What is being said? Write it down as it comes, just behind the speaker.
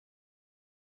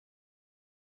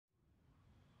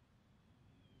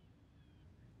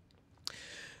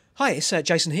Hi, it's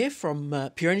Jason here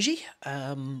from Pure Energy.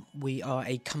 We are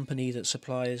a company that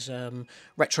supplies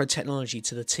retro technology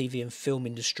to the TV and film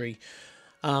industry.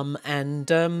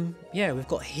 Yeah, we've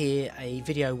got here a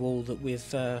video wall that we've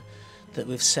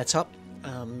set up.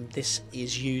 This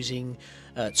is using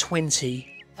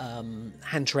 20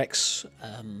 Hantarex,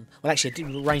 well, actually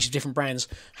a range of different brands: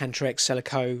 Hantarex,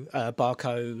 Seleco,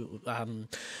 Barco,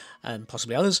 and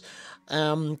possibly others.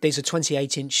 These are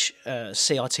 28-inch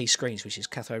CRT screens, which is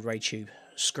cathode ray tube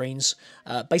screens.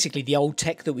 Basically, the old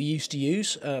tech that we used to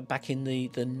use back in the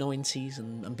 90s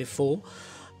and before.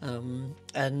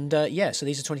 Yeah, so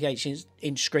these are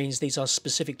 28-inch screens. These are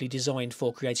specifically designed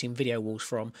for creating video walls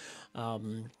from,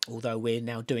 although we're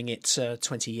now doing it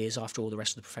 20 years after all the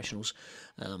rest of the professionals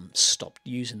stopped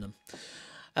using them.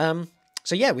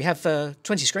 So yeah, we have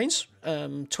 20 screens,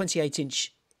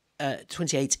 28-inch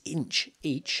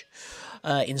each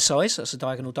in size. That's a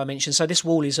diagonal dimension. So this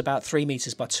wall is about 3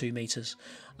 meters by 2 meters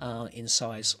in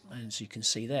size, as you can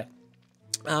see there.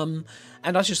 And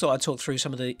I just thought I'd talk through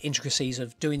some of the intricacies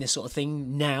of doing this sort of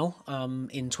thing now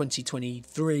in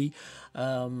 2023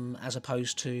 as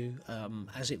opposed to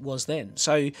as it was then.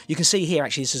 So you can see here,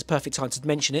 actually, this is a perfect time to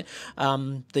mention it.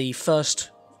 The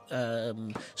first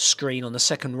screen on the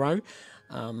second row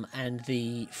and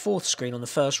the fourth screen on the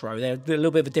first row, they're a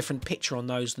little bit of a different picture on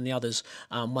those than the others.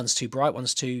 One's too bright,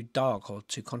 one's too dark or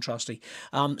too contrasty.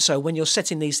 So when you're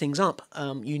setting these things up,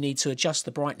 you need to adjust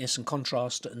the brightness and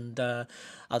contrast and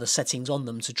other settings on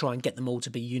them to try and get them all to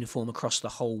be uniform across the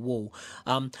whole wall.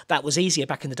 That was easier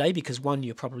back in the day because, one,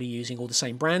 you're probably using all the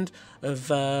same brand of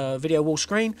video wall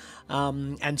screen,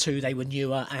 and two, they were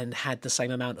newer and had the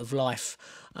same amount of life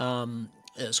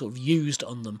sort of used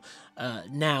on them.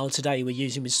 Now, today, we're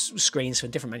using screens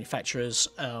from different manufacturers,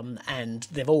 and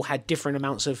they've all had different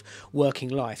amounts of working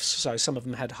lives. So some of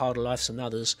them had harder lives than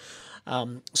others.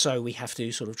 So we have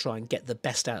to sort of try and get the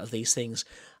best out of these things,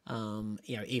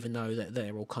 even though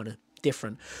they're all kind of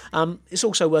different. It's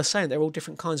also worth saying they're all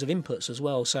different kinds of inputs as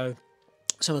well. So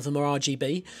some of them are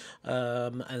RGB,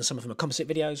 and some of them are composite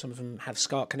video, some of them have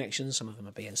SCART connections, some of them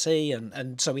are BNC,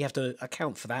 and so we have to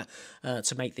account for that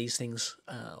to make these things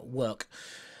work.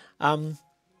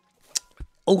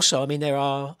 Also, I mean, there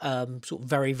are sort of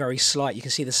very, very slight. You can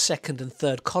see the second and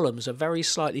third columns are very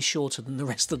slightly shorter than the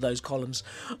rest of those columns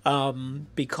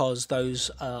because those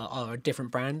are a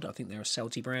different brand. I think they're a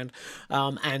Selti brand,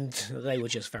 and they were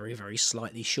just very, very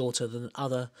slightly shorter than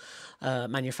other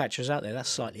manufacturers out there. That's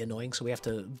slightly annoying. So we have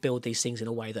to build these things in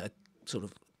a way that sort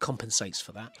of compensates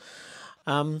for that.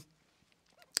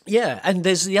 Yeah, and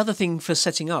there's the other thing for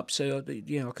setting up. So, I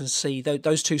can see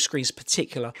those two screens in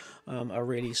particular are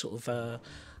really sort of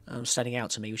standing out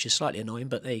to me, which is slightly annoying,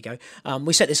 but there you go.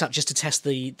 We set this up just to test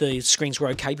the screens were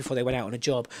okay before they went out on a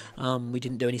job. We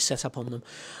didn't do any setup on them.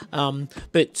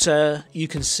 But you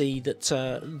can see that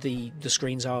the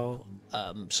screens are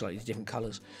slightly different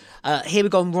colours. Here we've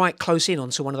gone right close in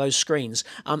onto one of those screens.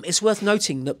 It's worth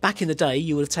noting that back in the day,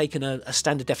 you would have taken a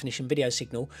standard definition video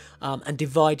signal and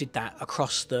divided that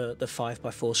across the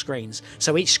 5x4 screens.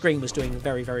 So each screen was doing a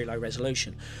very, very low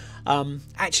resolution.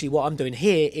 Actually, what I'm doing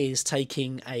here is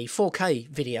taking a 4K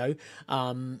video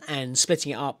and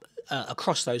splitting it up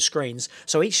across those screens.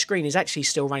 So each screen is actually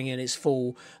still running in its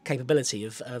full capability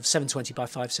of 720 by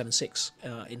 576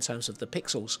 in terms of the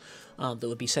pixels that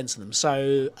would be sent to them.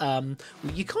 So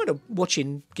you're kind of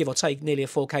watching, give or take, nearly a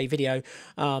 4K video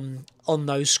on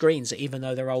those screens, even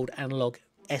though they're old analog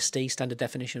SD standard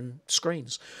definition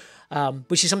screens.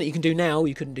 Which is something you can do now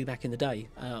you couldn't do back in the day,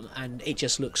 and it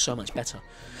just looks so much better.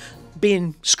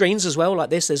 Being screens as well like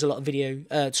this, there's a lot of a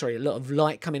lot of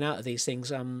light coming out of these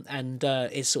things, and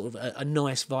it's sort of a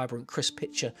nice, vibrant, crisp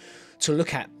picture to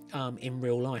look at in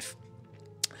real life.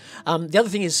 The other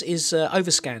thing is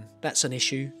overscan. That's an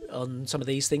issue on some of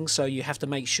these things, so you have to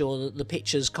make sure that the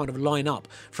pictures kind of line up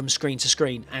from screen to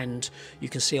screen, and you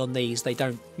can see on these they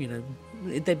don't,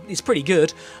 it's pretty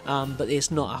good, but it's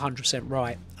not 100%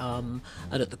 right. And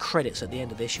at the credits at the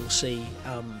end of this, you'll see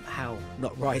how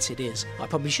not right it is. I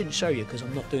probably shouldn't show you because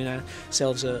I'm not doing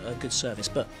ourselves a good service,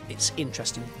 but it's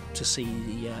interesting to see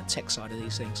the tech side of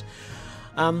these things.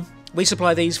 We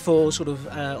supply these for sort of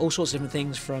all sorts of different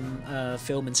things, from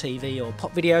film and TV, or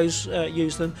pop videos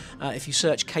use them. If you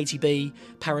search KTB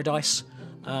Paradise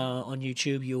on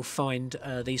YouTube, you'll find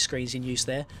these screens in use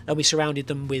there. And we surrounded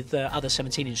them with other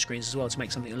 17-inch screens as well to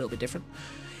make something a little bit different.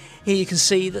 Here you can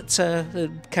see that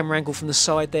the camera angle from the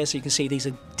side there, so you can see these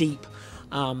are deep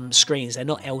screens. They're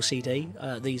not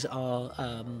LCD. These are,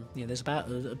 there's about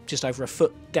just over a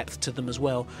foot depth to them as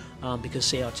well, because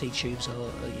CRT tubes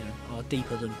are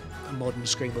deeper than a modern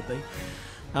screen would be.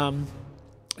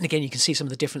 And again, you can see some of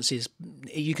the differences.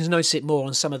 You can notice it more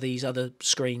on some of these other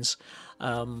screens,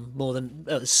 more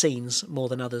than scenes, more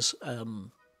than others.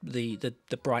 The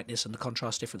brightness and the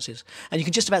contrast differences, and you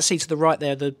can just about see to the right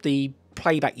there the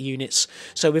playback units.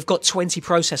 So we've got 20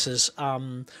 processors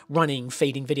running,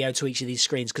 feeding video to each of these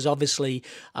screens, because obviously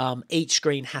each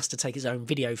screen has to take its own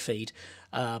video feed.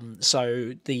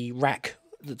 So the rack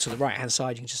to the right hand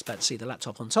side, you can just about see the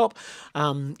laptop on top,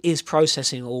 is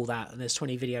processing all that, and there's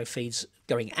 20 video feeds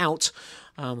going out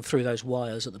through those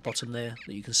wires at the bottom there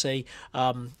that you can see.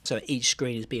 So each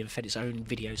screen is being fed its own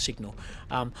video signal.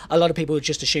 A lot of people would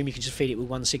just assume you can just feed it with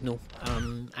one signal,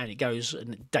 and it goes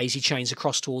and daisy chains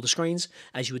across to all the screens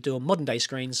as you would do on modern day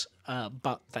screens,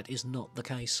 but that is not the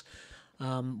case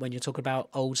when you're talking about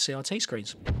old CRT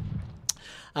screens.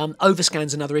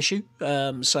 Overscan's another issue,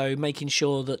 so making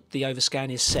sure that the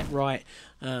overscan is set right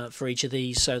for each of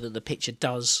these so that the picture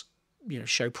does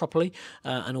show properly,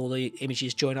 and all the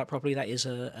images join up properly. That is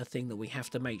a thing that we have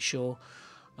to make sure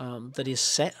that is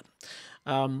set.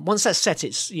 Once that's set,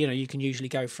 it's you can usually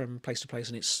go from place to place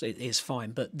and it is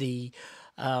fine, but the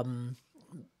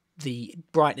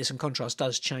brightness and contrast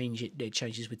does change. It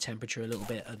changes with temperature a little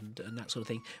bit and that sort of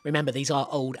thing. Remember, these are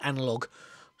old analog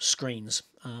screens.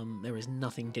 There is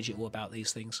nothing digital about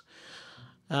these things.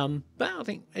 But I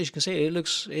think, as you can see, it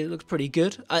looks pretty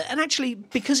good. And actually,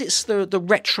 because it's the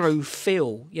retro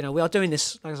feel, we are doing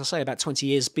this, as I say, about 20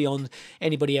 years beyond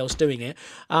anybody else doing it.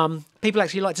 People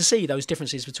actually like to see those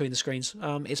differences between the screens.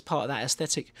 It's part of that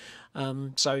aesthetic.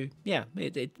 So yeah,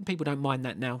 people don't mind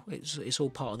that now. It's all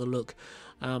part of the look.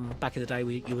 Back in the day,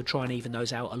 you would try and even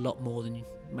those out a lot more than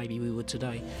maybe we would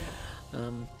today.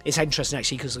 It's interesting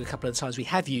actually, because a couple of the times we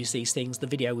have used these things, the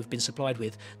video we've been supplied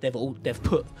with, they've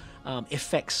put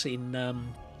effects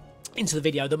into the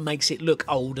video that makes it look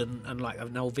old and like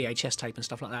an old VHS tape and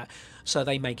stuff like that. So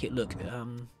they make it look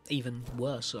even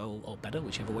worse or better,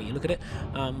 whichever way you look at it,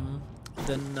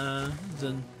 than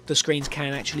the screens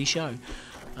can actually show,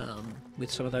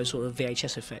 with some of those sort of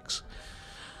VHS effects.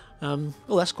 Oh,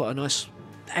 that's quite a nice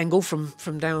angle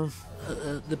from down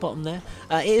at the bottom there.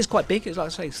 It is quite big. It's like I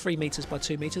say, 3 meters by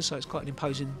 2 meters, so it's quite an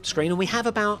imposing screen. And we have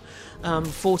about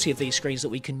 40 of these screens that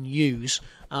we can use,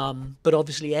 but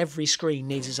obviously every screen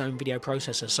needs its own video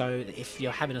processor. So if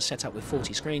you're having a setup with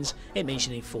 40 screens, it means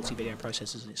you need 40 video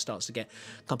processors, and it starts to get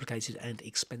complicated and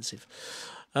expensive.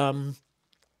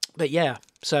 But yeah,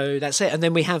 so that's it. And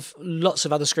then we have lots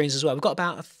of other screens as well. We've got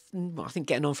about, I think,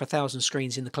 getting on for 1,000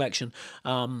 screens in the collection.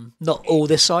 Not all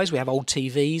this size. We have old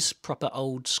TVs, proper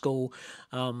old school,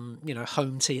 home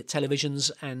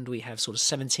televisions, and we have sort of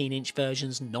 17-inch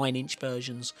versions, 9-inch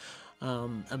versions,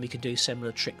 and we can do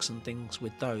similar tricks and things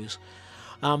with those.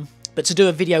 But to do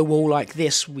a video wall like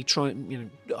this, we try,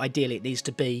 ideally it needs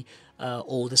to be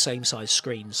all the same size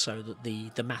screens, so that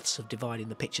the maths of dividing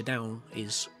the picture down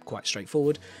is quite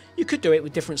straightforward. You could do it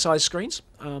with different size screens,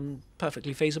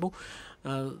 perfectly feasible,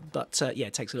 but yeah,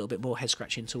 it takes a little bit more head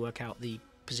scratching to work out the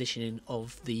positioning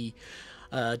of the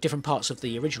different parts of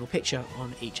the original picture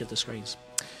on each of the screens.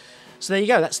 So there you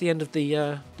go, that's the end of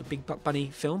the Big Buck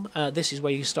Bunny film. This is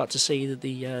where you start to see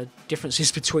the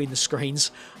differences between the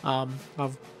screens. I'm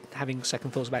having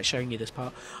second thoughts about showing you this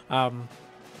part.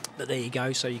 But there you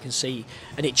go, so you can see,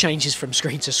 and it changes from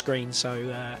screen to screen,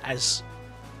 so as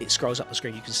it scrolls up the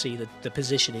screen you can see the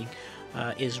positioning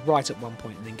is right at one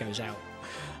point and then goes out.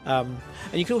 And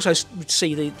you can also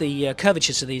see the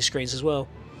curvatures of these screens as well.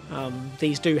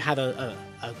 These do have a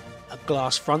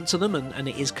glass front to them, and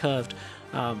it is curved.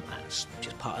 It's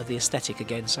just part of the aesthetic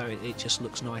again, so it just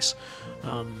looks nice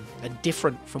and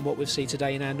different from what we see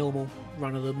today in our normal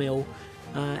run-of-the-mill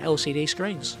LCD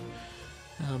screens.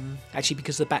 Actually,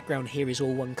 because the background here is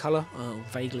all one colour,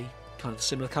 vaguely kind of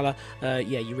similar colour, yeah,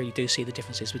 you really do see the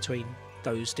differences between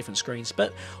those different screens.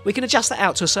 But we can adjust that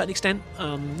out to a certain extent,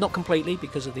 not completely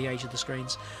because of the age of the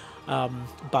screens,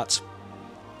 but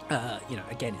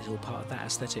again, it's all part of that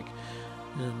aesthetic.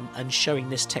 And showing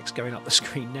this text going up the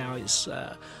screen now is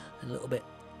a little bit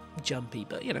jumpy,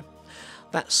 but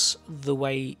that's the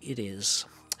way it is.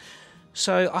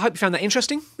 So I hope you found that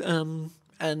interesting,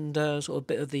 and sort of a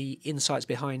bit of the insights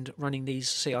behind running these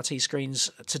CRT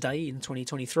screens today in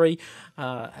 2023,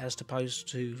 as opposed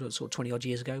to sort of 20 odd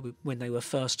years ago when they were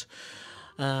first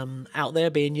out there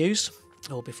being used,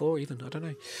 or before even, I don't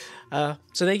know.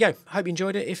 So there you go. Hope you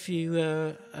enjoyed it. If you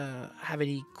have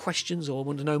any questions or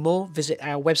want to know more, visit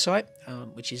our website,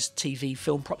 which is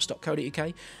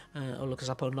tvfilmprops.co.uk, or look us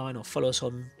up online, or follow us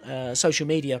on social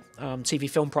media. TV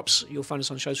Film Props, you'll find us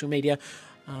on social media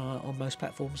on most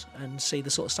platforms, and see the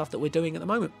sort of stuff that we're doing at the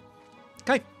moment.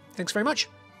 Okay, thanks very much.